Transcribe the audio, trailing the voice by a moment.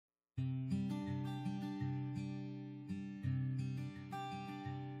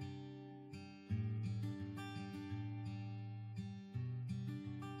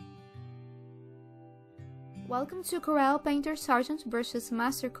Welcome to Corel Painter Sargent Brushes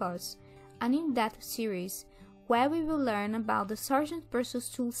Master Course, an in-depth series where we will learn about the Sargent brushes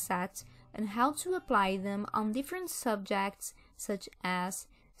tool set and how to apply them on different subjects such as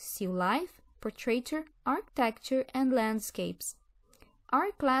still life, portraiture, architecture, and landscapes.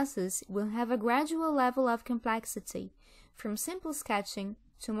 Our classes will have a gradual level of complexity, from simple sketching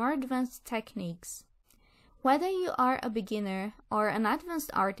to more advanced techniques. Whether you are a beginner or an advanced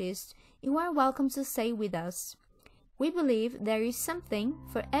artist, you are welcome to stay with us. We believe there is something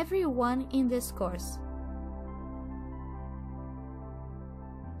for everyone in this course.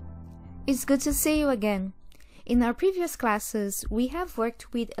 It's good to see you again. In our previous classes, we have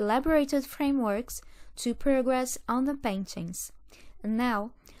worked with elaborated frameworks to progress on the paintings. And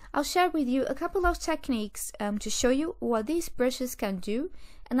now, I'll share with you a couple of techniques to show you what these brushes can do,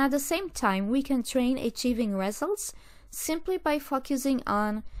 and at the same time we can train achieving results simply by focusing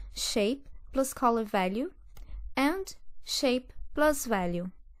on shape plus color value and shape plus value.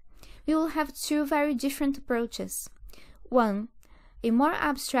 We will have two very different approaches. One, a more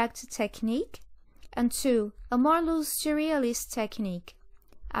abstract technique, and two, a more loose to realist technique.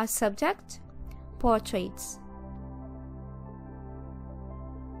 Our subject, portraits.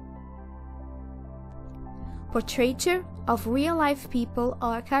 Portraiture of real-life people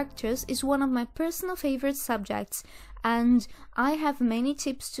or characters is one of my personal favorite subjects, and I have many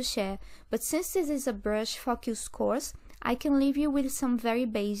tips to share, but since this is a brush-focused course, I can leave you with some very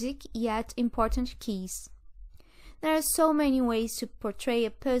basic yet important keys. There are so many ways to portray a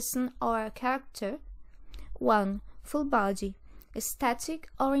person or a character. 1. Full body, a static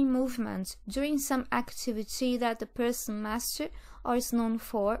or in movement during some activity that the person masters or is known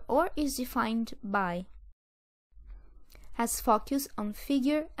for or is defined by. Has focus on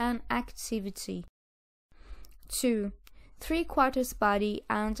figure and activity. 2. 3/4 body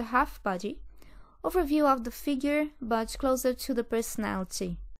and a half body, overview of the figure but closer to the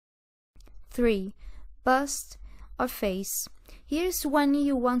personality. 3. Bust or face. Here's when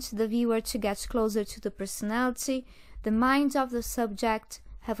you want the viewer to get closer to the personality, the mind of the subject,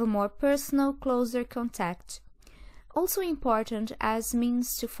 have a more personal, closer contact. Also important as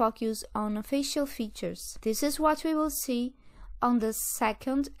means to focus on facial features. This is what we will see on the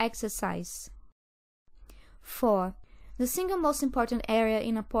second exercise. 4. The single most important area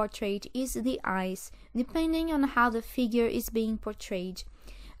in a portrait is the eyes, depending on how the figure is being portrayed.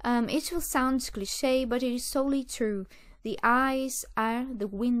 It will sound cliché, but it is solely true. The eyes are the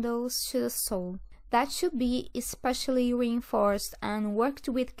windows to the soul. That should be especially reinforced and worked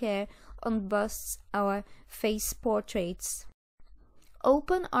with care on busts or face portraits.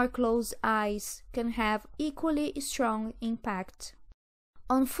 Open or closed eyes can have equally strong impact.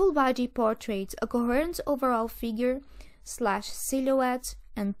 On full-body portraits, a coherent overall figure / silhouette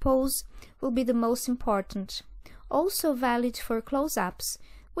and pose will be the most important. Also valid for close-ups,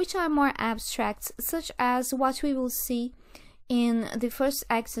 which are more abstract, such as what we will see in the first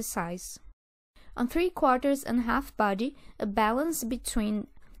exercise. On 3/4 and half body, a balance between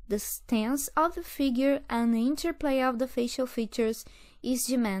the stance of the figure and the interplay of the facial features is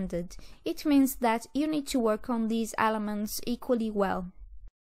demanded. It means that you need to work on these elements equally well.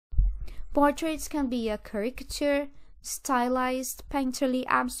 Portraits can be a caricature, stylized, painterly,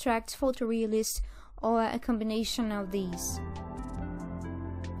 abstract, photorealist, or a combination of these.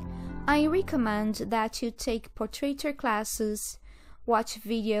 I recommend that you take portraiture classes, watch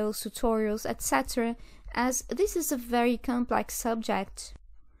videos, tutorials, etc., as this is a very complex subject.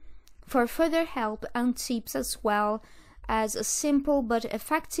 For further help and tips as well as a simple but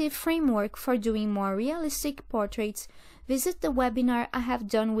effective framework for doing more realistic portraits, visit the webinar I have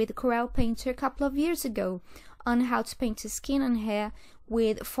done with Corel Painter a couple of years ago on how to paint skin and hair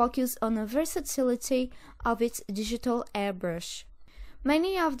with focus on the versatility of its digital airbrush.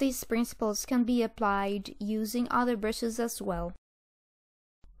 Many of these principles can be applied using other brushes as well.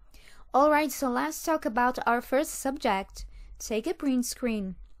 Alright, so let's talk about our first subject. Take a print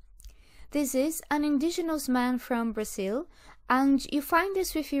screen. This is an indigenous man from Brazil, and you find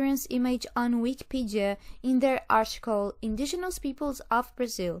this reference image on Wikipedia in their article Indigenous Peoples of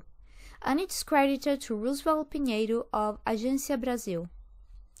Brazil, and it's credited to Roosevelt Pinheiro of Agência Brasil.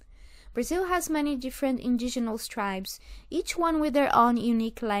 Brazil has many different indigenous tribes, each one with their own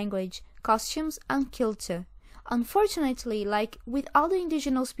unique language, costumes, and culture. Unfortunately, like with all the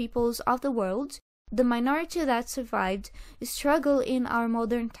indigenous peoples of the world, the minority that survived struggle in our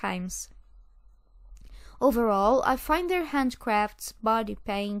modern times. Overall, I find their handcrafts, body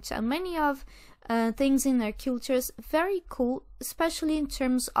paint, and many of things in their cultures very cool, especially in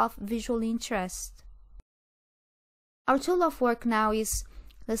terms of visual interest. Our tool of work now is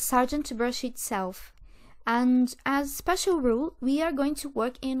the Sargent brush itself. And as special rule, we are going to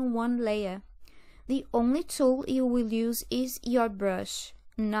work in one layer. The only tool you will use is your brush.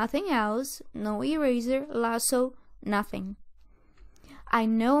 Nothing else, no eraser, lasso, nothing. I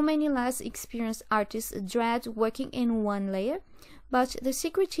know many less experienced artists dread working in one layer, but the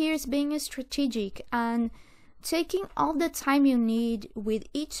secret here is being strategic and taking all the time you need with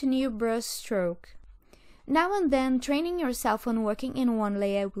each new brush stroke. Now and then, training yourself on working in one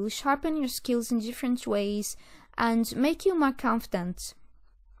layer will sharpen your skills in different ways and make you more confident.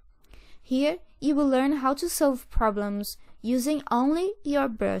 Here, you will learn how to solve problems using only your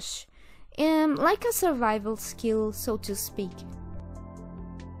brush, like a survival skill, so to speak.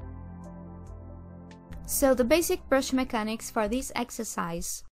 So the basic brush mechanics for this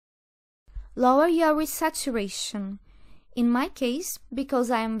exercise. Lower your resaturation. In my case, because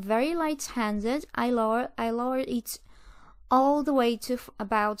I am very light-handed, I lower it all the way to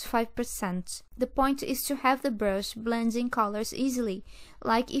about 5%. The point is to have the brush blending colors easily,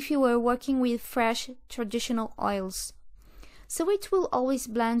 like if you were working with fresh traditional oils. So it will always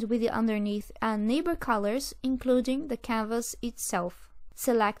blend with the underneath and neighbor colors, including the canvas itself.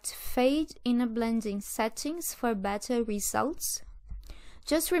 Select Fade in the blending settings for better results.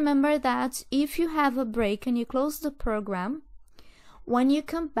 Just remember that if you have a break and you close the program, when you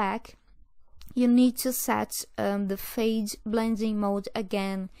come back, you need to set the fade blending mode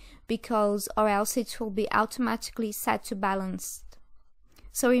again, or else it will be automatically set to balanced.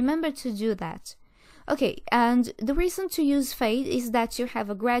 So remember to do that. Okay, and the reason to use fade is that you have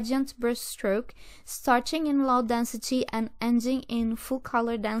a gradient brush stroke starting in low density and ending in full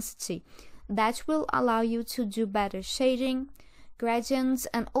color density. That will allow you to do better shading, gradients,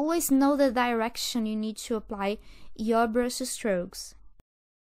 and always know the direction you need to apply your brush strokes.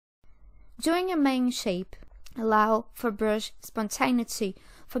 During a main shape, allow for brush spontaneity.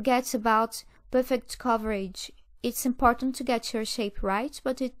 Forget about perfect coverage. It's important to get your shape right,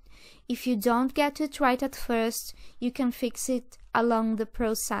 but if you don't get it right at first, you can fix it along the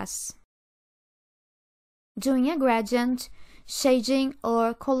process. Doing a gradient, shading,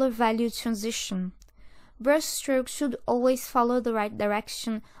 or color value transition. Brush stroke should always follow the right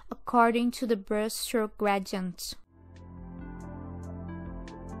direction according to the brush stroke gradient.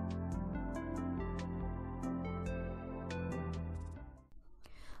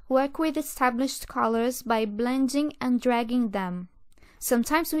 Work with established colors by blending and dragging them.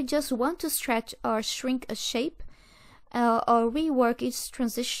 Sometimes we just want to stretch or shrink a shape or rework its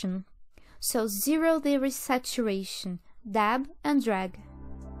transition. So zero the resaturation, dab and drag.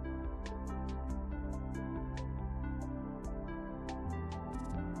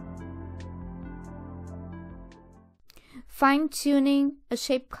 Fine-tuning a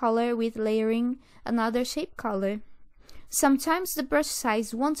shape color with layering another shape color. Sometimes the brush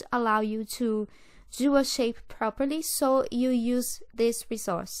size won't allow you to do a shape properly, so you use this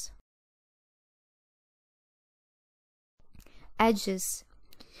resource. Edges.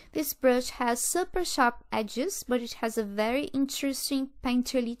 This brush has super sharp edges, but it has a very interesting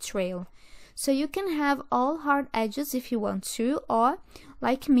painterly trail. So you can have all hard edges if you want to, or,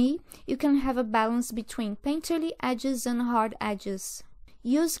 like me, you can have a balance between painterly edges and hard edges.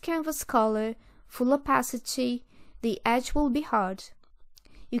 Use canvas color, full opacity, the edge will be hard.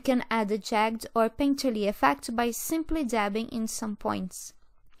 You can add a jagged or painterly effect by simply dabbing in some points.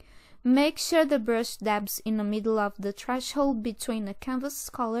 Make sure the brush dabs in the middle of the threshold between the canvas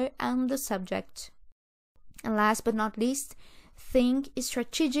color and the subject. And last but not least, think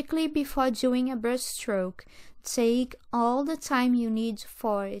strategically before doing a brush stroke. Take all the time you need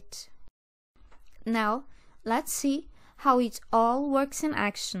for it. Now, let's see how it all works in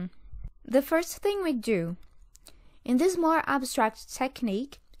action. The first thing we do. In this more abstract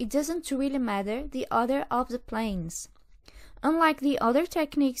technique, it doesn't really matter the order of the planes. Unlike the other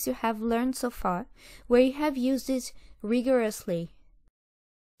techniques you have learned so far, where you have used it rigorously.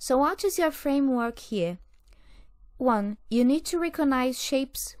 So what is your framework here? 1. You need to recognize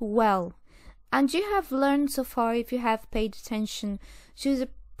shapes well. And you have learned so far if you have paid attention to the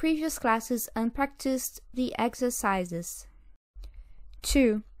previous classes and practiced the exercises.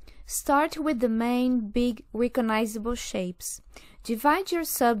 2. Start with the main big recognizable shapes. Divide your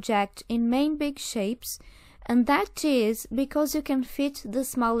subject in main big shapes, and that is because you can fit the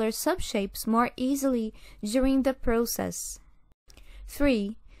smaller subshapes more easily during the process.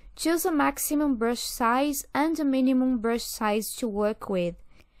 3. Choose a maximum brush size and a minimum brush size to work with.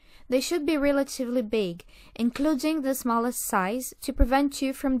 They should be relatively big, including the smallest size, to prevent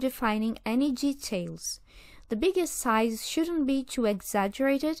you from defining any details. The biggest size shouldn't be too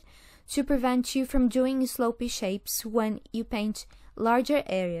exaggerated to prevent you from doing slopey shapes when you paint larger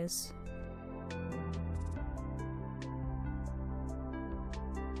areas.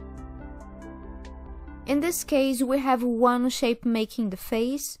 In this case, we have one shape making the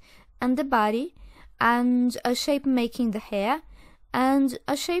face and the body, and a shape making the hair, and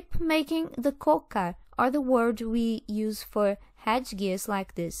a shape making the coca, or the word we use for headgears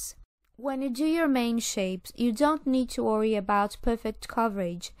like this. When you do your main shapes, you don't need to worry about perfect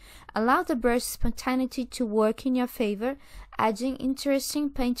coverage. Allow the brush spontaneity to work in your favor, adding interesting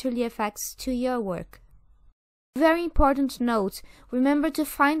painterly effects to your work. Very important note, remember to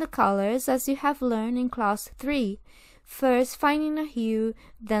find the colors as you have learned in class 3. First finding a hue,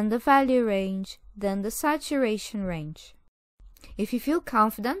 then the value range, then the saturation range. If you feel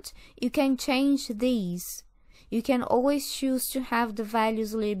confident, you can change these. You can always choose to have the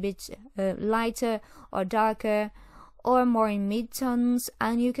values a little bit lighter or darker, or more in mid-tones,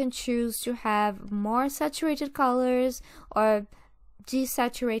 and you can choose to have more saturated colors or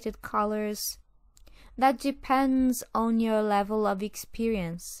desaturated colors. That depends on your level of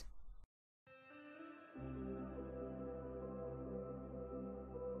experience.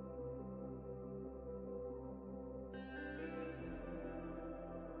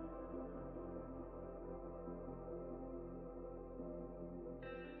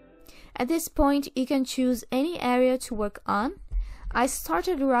 At this point, you can choose any area to work on. I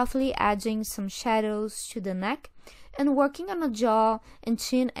started roughly adding some shadows to the neck and working on the jaw and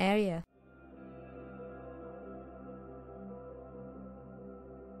chin area.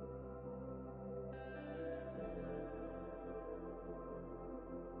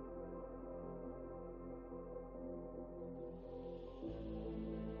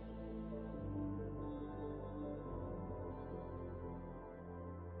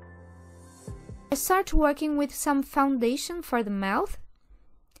 I start working with some foundation for the mouth.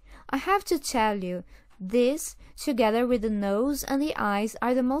 I have to tell you, this, together with the nose and the eyes,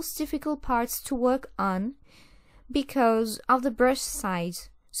 are the most difficult parts to work on because of the brush size.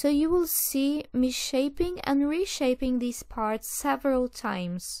 So you will see me shaping and reshaping these parts several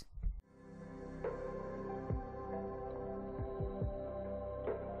times.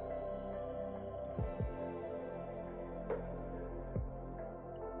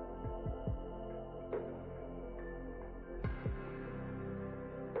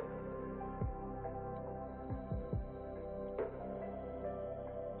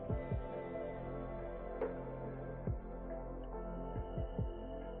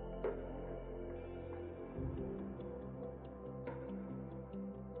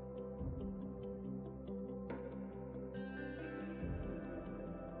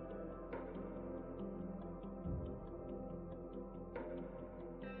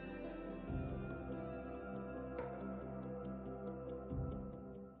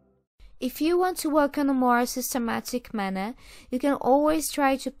 If you want to work in a more systematic manner, you can always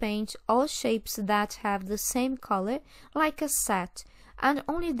try to paint all shapes that have the same color, like a set, and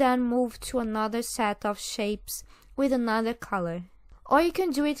only then move to another set of shapes with another color. Or you can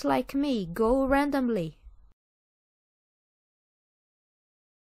do it like me, go randomly.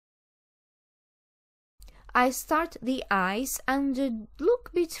 I start the eyes and they look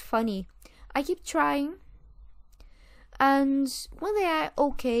a bit funny. I keep trying. And when they are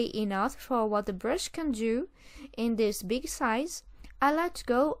okay enough for what the brush can do in this big size, I let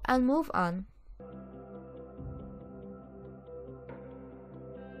go and move on.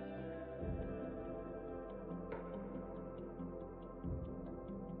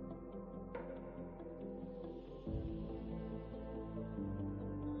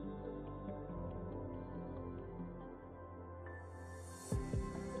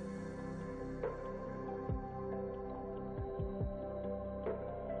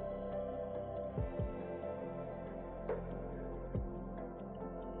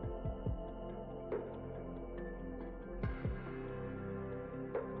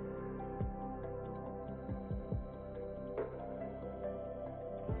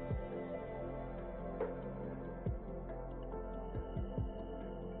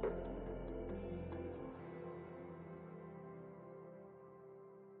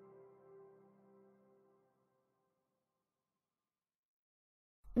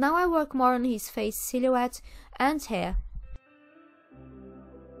 Now I work more on his face silhouette and hair.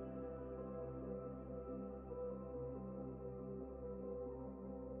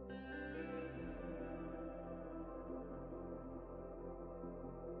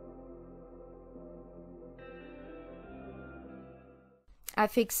 I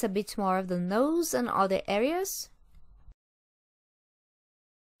fix a bit more of the nose and other areas.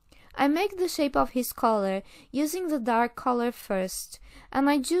 I make the shape of his collar using the dark color first, and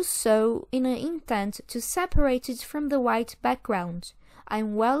I do so in an intent to separate it from the white background.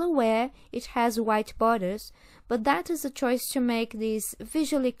 I'm well aware it has white borders, but that is a choice to make this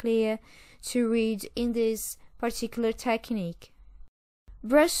visually clear, to read in this particular technique.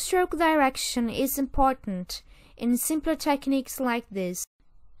 Brushstroke direction is important in simpler techniques like this,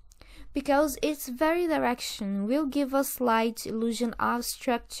 because its very direction will give a slight illusion of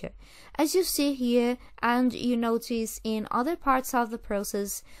structure, as you see here and you notice in other parts of the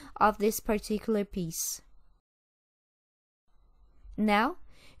process of this particular piece. Now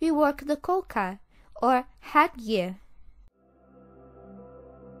we work the kolka, or headgear.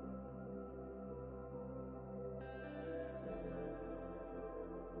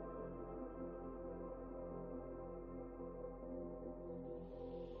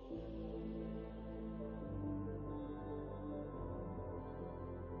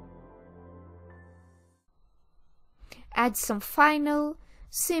 Add some final,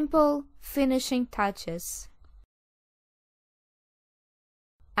 simple finishing touches.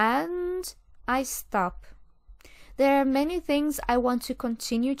 And I stop. There are many things I want to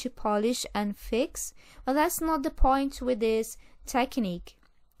continue to polish and fix, but that's not the point with this technique.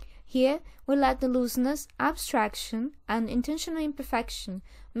 Here we let the looseness, abstraction, and intentional imperfection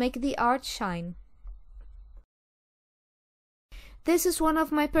make the art shine. This is one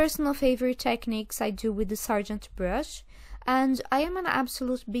of my personal favorite techniques I do with the Sargent brush, and I am an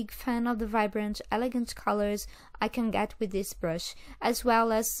absolute big fan of the vibrant, elegant colors I can get with this brush, as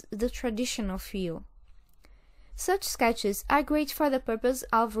well as the traditional feel. Such sketches are great for the purpose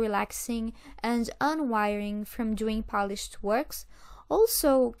of relaxing and unwiring from doing polished works,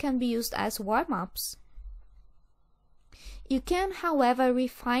 also can be used as warm-ups. You can, however,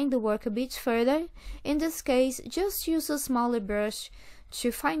 refine the work a bit further. In this case, just use a smaller brush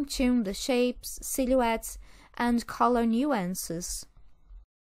to fine-tune the shapes, silhouettes, and color nuances.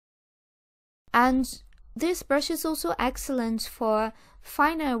 And this brush is also excellent for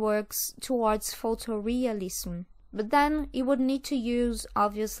finer works towards photorealism, but then you would need to use,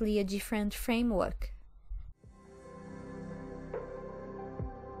 obviously, a different framework.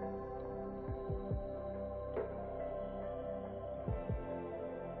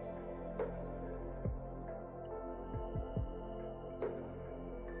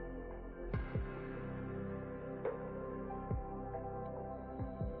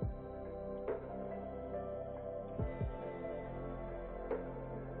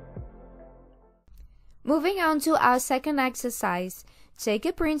 Moving on to our second exercise, take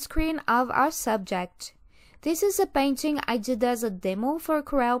a print screen of our subject. This is a painting I did as a demo for a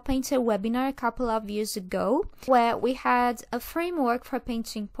Corel Painter webinar a couple of years ago, where we had a framework for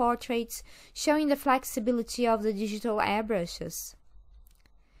painting portraits showing the flexibility of the digital airbrushes.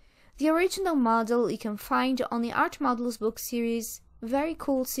 The original model you can find on the Art Models book series, very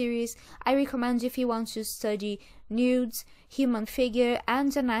cool series. I recommend if you want to study nudes, human figure,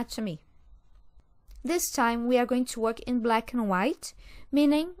 and anatomy. This time we are going to work in black and white,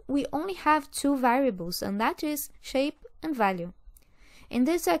 meaning we only have two variables, and that is shape and value. In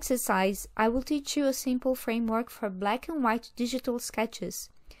this exercise, I will teach you a simple framework for black and white digital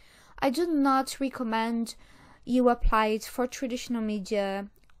sketches. I do not recommend you apply it for traditional media,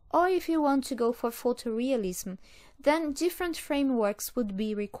 or if you want to go for photorealism, then different frameworks would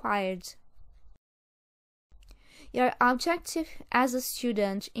be required. Your objective as a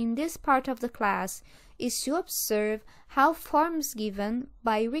student in this part of the class is to observe how forms given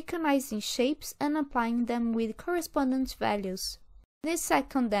by recognizing shapes and applying them with correspondent values. This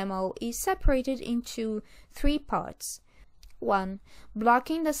second demo is separated into 3 parts. 1.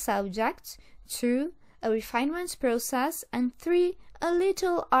 Blocking the subject. 2. A refinement process. And 3. A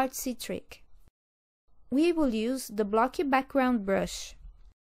little artsy trick. We will use the blocky background brush.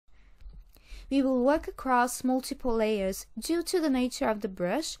 We will work across multiple layers due to the nature of the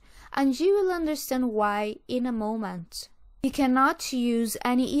brush, and you will understand why in a moment. You cannot use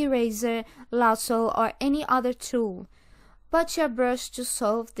any eraser, lasso, or any other tool but your brush to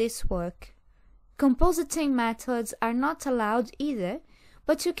solve this work. Compositing methods are not allowed either,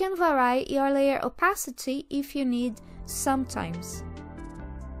 but you can vary your layer opacity if you need sometimes.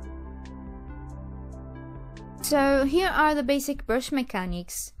 So here are the basic brush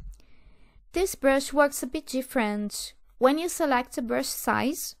mechanics. This brush works a bit different. When you select a brush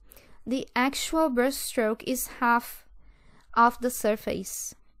size, the actual brush stroke is half of the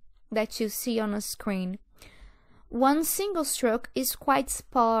surface that you see on a screen. One single stroke is quite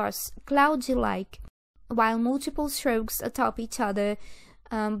sparse, cloudy-like, while multiple strokes atop each other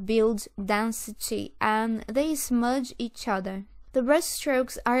build density and they smudge each other. The brush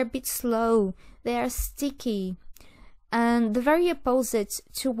strokes are a bit slow, they are sticky, and the very opposite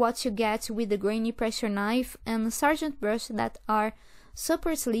to what you get with the grainy pressure knife and the Sargent brush that are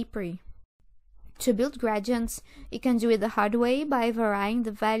super slippery. To build gradients, you can do it the hard way by varying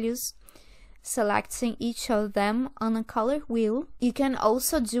the values. selecting each of them on a color wheel. You can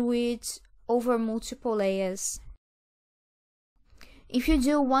also do it over multiple layers. If you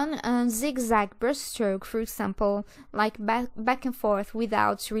do one zigzag brush stroke, for example, like back and forth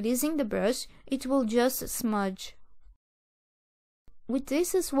without releasing the brush, it will just smudge. With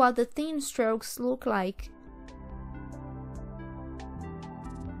this is what the thin strokes look like.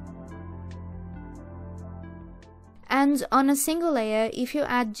 And on a single layer, if you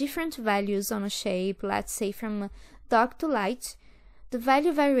add different values on a shape, let's say from dark to light, the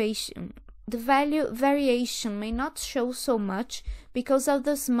value variation may not show so much because of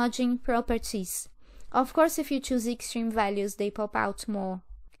the smudging properties. Of course, if you choose extreme values, they pop out more.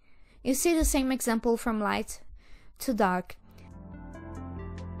 You see the same example from light to dark.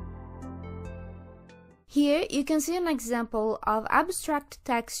 Here you can see an example of abstract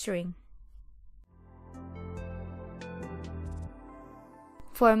texturing.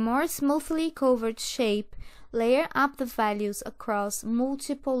 For a more smoothly covered shape, layer up the values across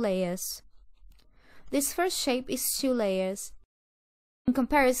multiple layers. This first shape is 2 layers. In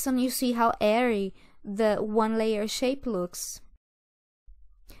comparison, you see how airy the 1-layer shape looks.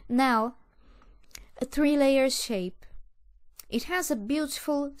 Now, a 3-layer shape. It has a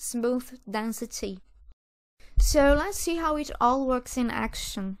beautiful, smooth density. So let's see how it all works in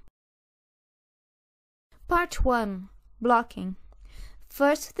action. Part 1. Blocking.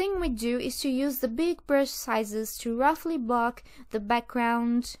 First thing we do is to use the big brush sizes to roughly block the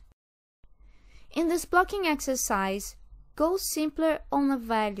background. In this blocking exercise, go simpler on the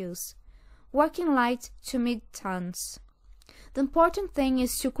values, working light to mid-tones. The important thing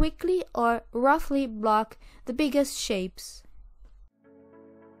is to quickly or roughly block the biggest shapes.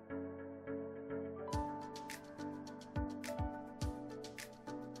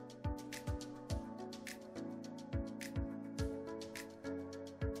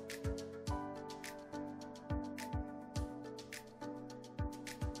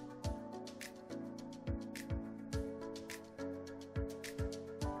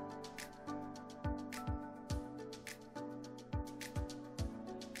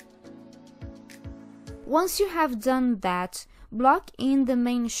 Once you have done that, block in the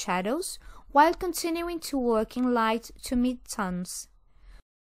main shadows while continuing to work in light to mid-tones.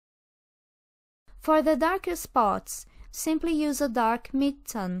 For the darker spots, simply use a dark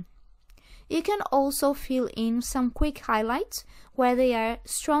mid-tone. You can also fill in some quick highlights where they are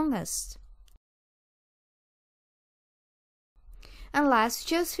strongest. And last,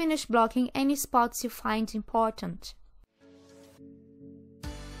 just finish blocking any spots you find important.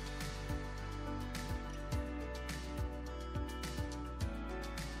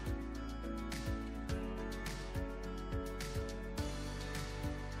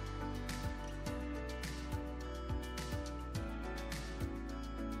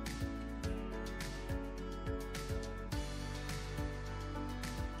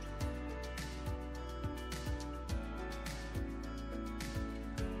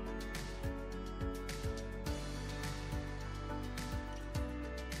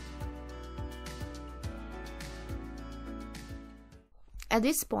 At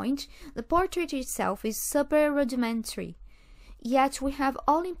this point, the portrait itself is super rudimentary, yet we have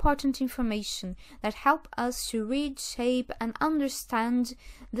all important information that help us to read, shape and understand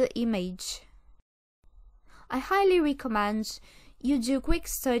the image. I highly recommend you do quick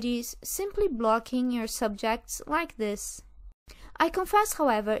studies simply blocking your subjects like this. I confess,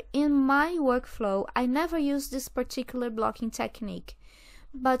 however, in my workflow I never use this particular blocking technique,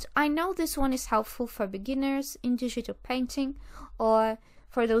 but I know this one is helpful for beginners in digital painting or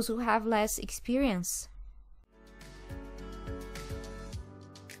for those who have less experience.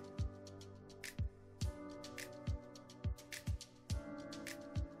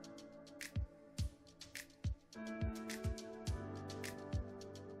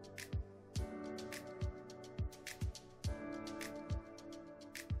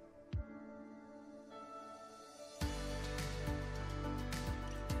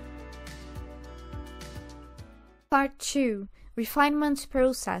 Part 2. Refinement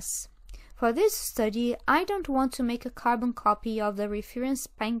process. For this study, I don't want to make a carbon copy of the reference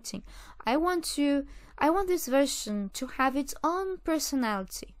painting. I want this version to have its own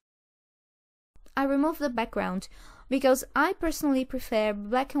personality. I remove the background because I personally prefer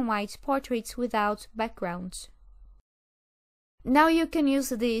black and white portraits without background. Now you can use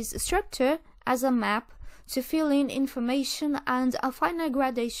this structure as a map to fill in information and a finer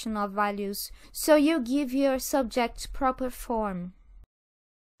gradation of values, so you give your subject proper form.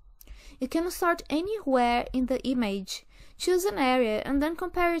 You can start anywhere in the image, choose an area and then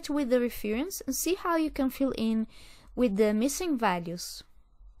compare it with the reference and see how you can fill in with the missing values.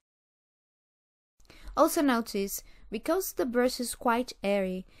 Also notice, because the brush is quite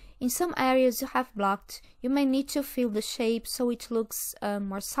airy, in some areas you have blocked, you may need to fill the shape so it looks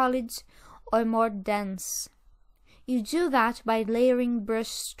more solid or more dense. You do that by layering brush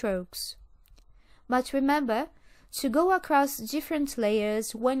strokes. But remember to go across different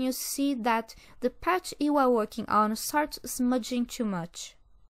layers when you see that the patch you are working on starts smudging too much.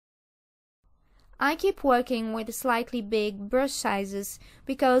 I keep working with slightly big brush sizes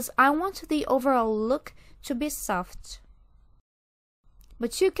because I want the overall look to be soft.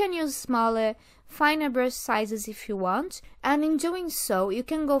 But you can use smaller, finer brush sizes if you want, and in doing so you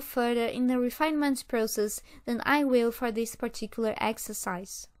can go further in the refinement process than I will for this particular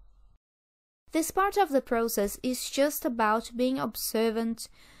exercise. This part of the process is just about being observant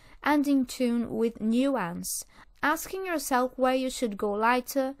and in tune with nuance, asking yourself where you should go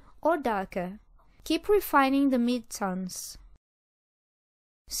lighter or darker. Keep refining the mid-tones.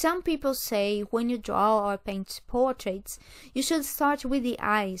 Some people say when you draw or paint portraits, you should start with the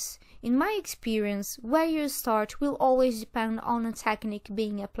eyes. In my experience, where you start will always depend on a technique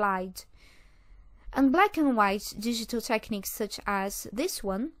being applied. And black and white digital techniques such as this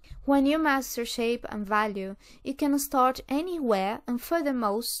one, when you master shape and value, you can start anywhere and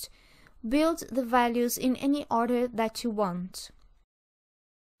furthermost, build the values in any order that you want.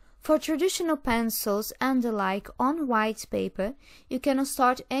 For traditional pencils and the like on white paper, you can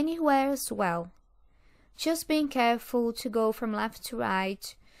start anywhere as well. Just being careful to go from left to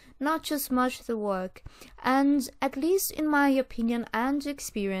right, not to smudge the work, and, at least in my opinion and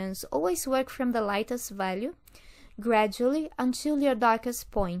experience, always work from the lightest value, gradually until your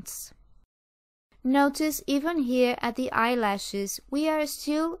darkest points. Notice even here at the eyelashes, we are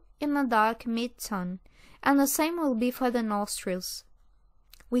still in a dark mid-tone, and the same will be for the nostrils.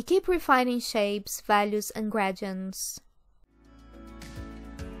 We keep refining shapes, values, and gradients.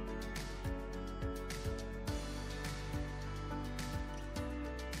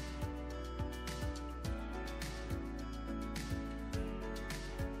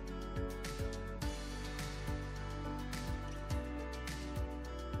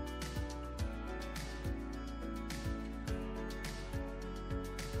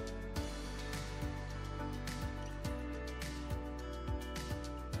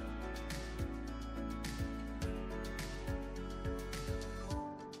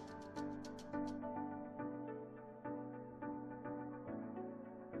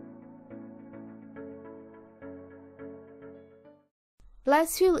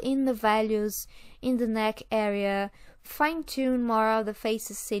 Let's fill in the values in the neck area, fine-tune more of the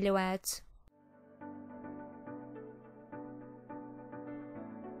face's silhouette.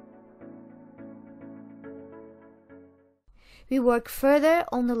 We work further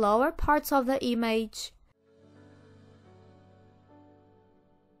on the lower parts of the image.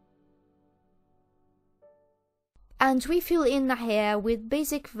 And we fill in the hair with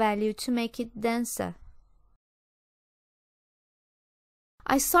basic value to make it denser.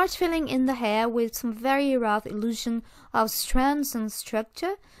 I start filling in the hair with some very rough illusion of strands and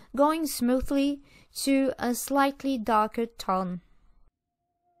structure, going smoothly to a slightly darker tone.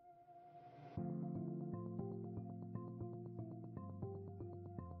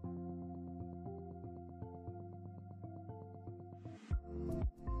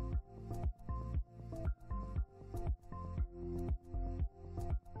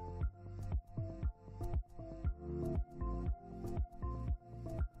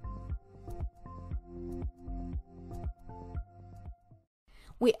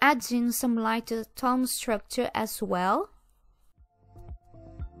 We add in some lighter tone structure as well.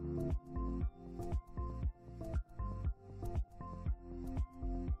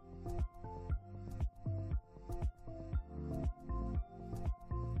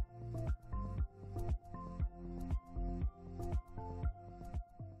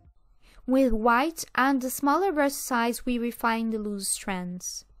 With white and the smaller brush size, we refine the loose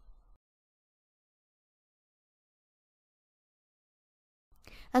strands.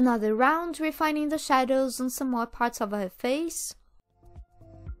 Another round, refining the shadows on some more parts of her face.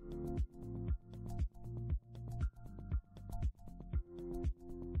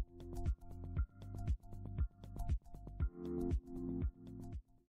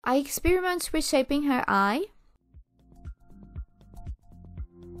 I experiment reshaping her eye.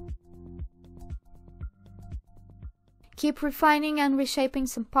 Keep refining and reshaping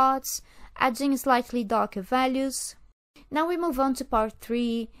some parts, adding slightly darker values. Now we move on to part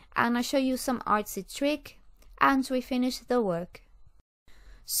 3 and I show you some artsy trick and we finish the work.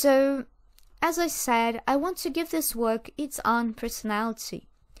 So, as I said, I want to give this work its own personality.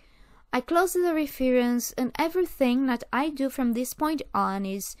 I close the reference and everything that I do from this point on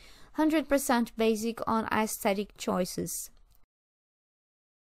is 100% basic on aesthetic choices.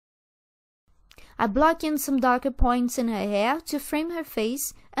 I block in some darker points in her hair to frame her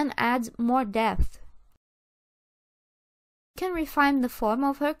face and add more depth. You can refine the form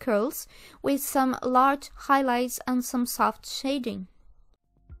of her curls with some large highlights and some soft shading.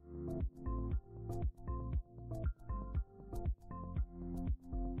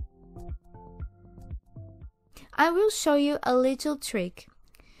 I will show you a little trick.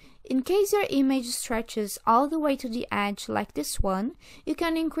 In case your image stretches all the way to the edge like this one, you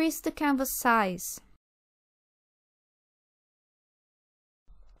can increase the canvas size.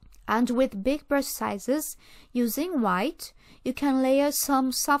 And with big brush sizes, using white, you can layer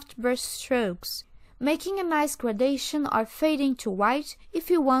some soft brush strokes, making a nice gradation or fading to white if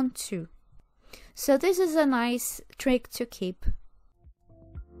you want to. So this is a nice trick to keep.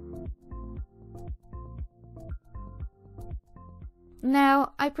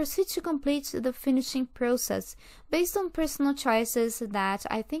 Now I proceed to complete the finishing process based on personal choices that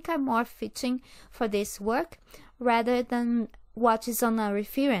I think are more fitting for this work rather than what is on a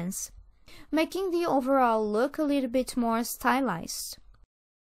reference, making the overall look a little bit more stylized.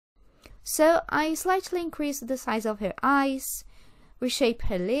 So I slightly increase the size of her eyes, reshape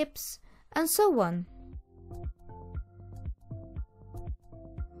her lips, and so on.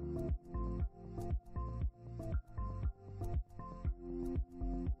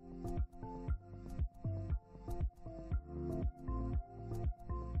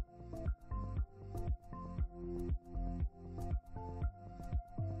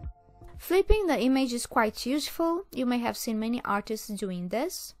 Flipping the image is quite useful. You may have seen many artists doing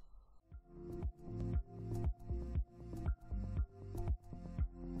this.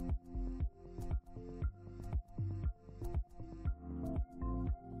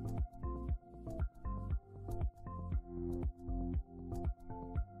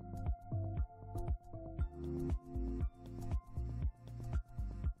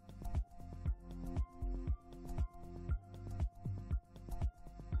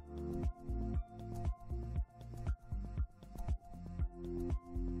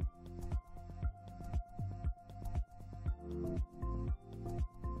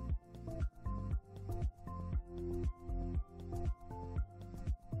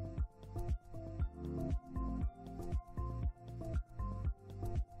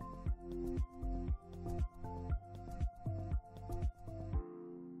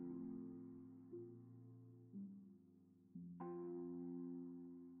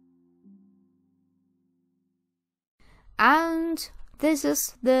 And this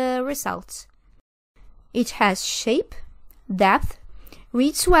is the result. It has shape, depth,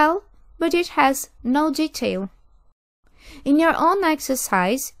 reads well, but it has no detail. In your own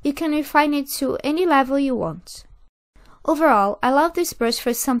exercise, you can refine it to any level you want. Overall, I love this brush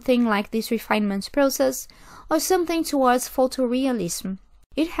for something like this refinement process or something towards photorealism.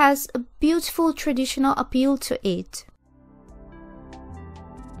 It has a beautiful traditional appeal to it.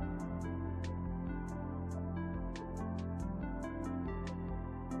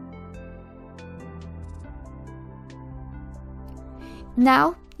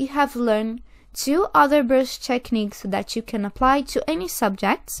 Now you have learned 2 other brush techniques that you can apply to any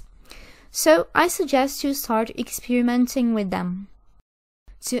subjects, so I suggest you start experimenting with them.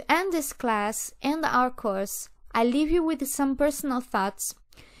 To end this class and our course, I leave you with some personal thoughts.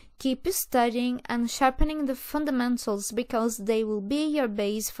 Keep studying and sharpening the fundamentals because they will be your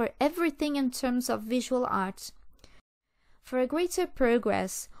base for everything in terms of visual art. For a greater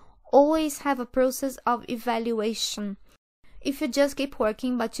progress, always have a process of evaluation. If you just keep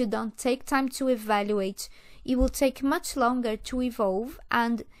working but you don't take time to evaluate, it will take much longer to evolve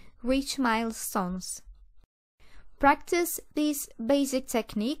and reach milestones. Practice these basic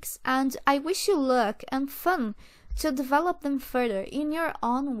techniques and I wish you luck and fun to develop them further in your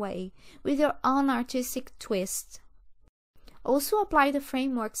own way, with your own artistic twist. Also apply the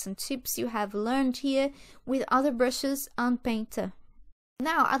frameworks and tips you have learned here with other brushes on Painter.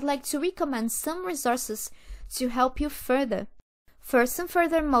 Now I'd like to recommend some resources to help you further. First and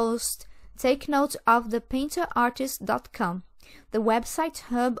furthermost, take note of the painterartist.com, the website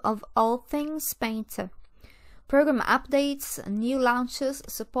hub of all things Painter. Program updates, new launches,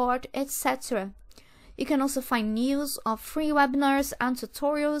 support, etc. You can also find news of free webinars and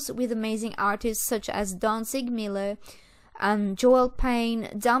tutorials with amazing artists such as Don Ziegmiller, Joel Payne,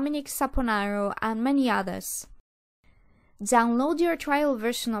 Dominic Saponaro, and many others. Download your trial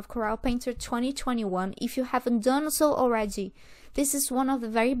version of Corel Painter 2021 if you haven't done so already. This is one of the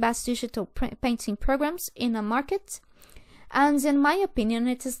very best digital painting programs in the market, and in my opinion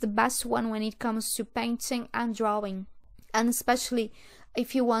it is the best one when it comes to painting and drawing, and especially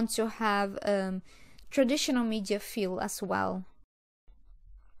if you want to have traditional media feel as well.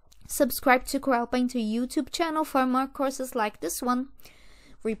 Subscribe to Corel Painter YouTube channel for more courses like this one,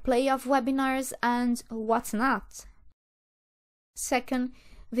 replay of webinars and whatnot. Second,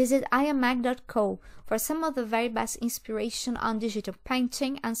 visit iamag.co for some of the very best inspiration on digital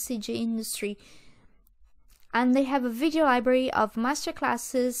painting and CG industry. And they have a video library of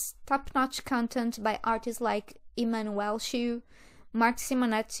masterclasses, top-notch content by artists like Emmanuel Chiu, Mark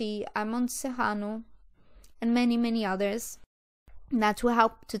Simonetti, Armand Serrano, and many others that will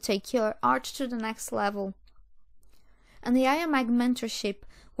help to take your art to the next level. And the iamag mentorship,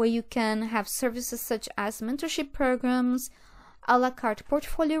 where you can have services such as mentorship programs, a la carte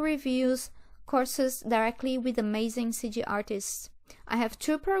portfolio reviews, courses directly with amazing CG artists. I have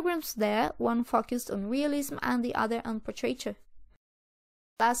 2 programs there, one focused on realism and the other on portraiture.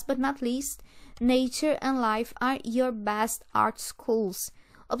 Last but not least, nature and life are your best art schools.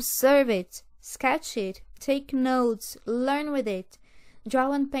 Observe it, sketch it, take notes, learn with it,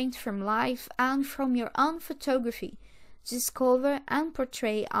 draw and paint from life and from your own photography. Discover and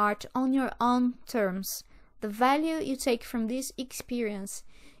portray art on your own terms. The value you take from this experience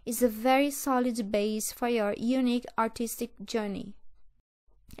is a very solid base for your unique artistic journey.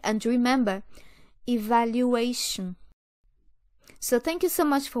 And remember, evaluation. So thank you so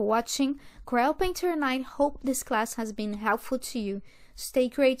much for watching. Corel Painter and I hope this class has been helpful to you. Stay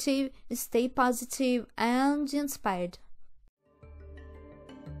creative, stay positive and inspired.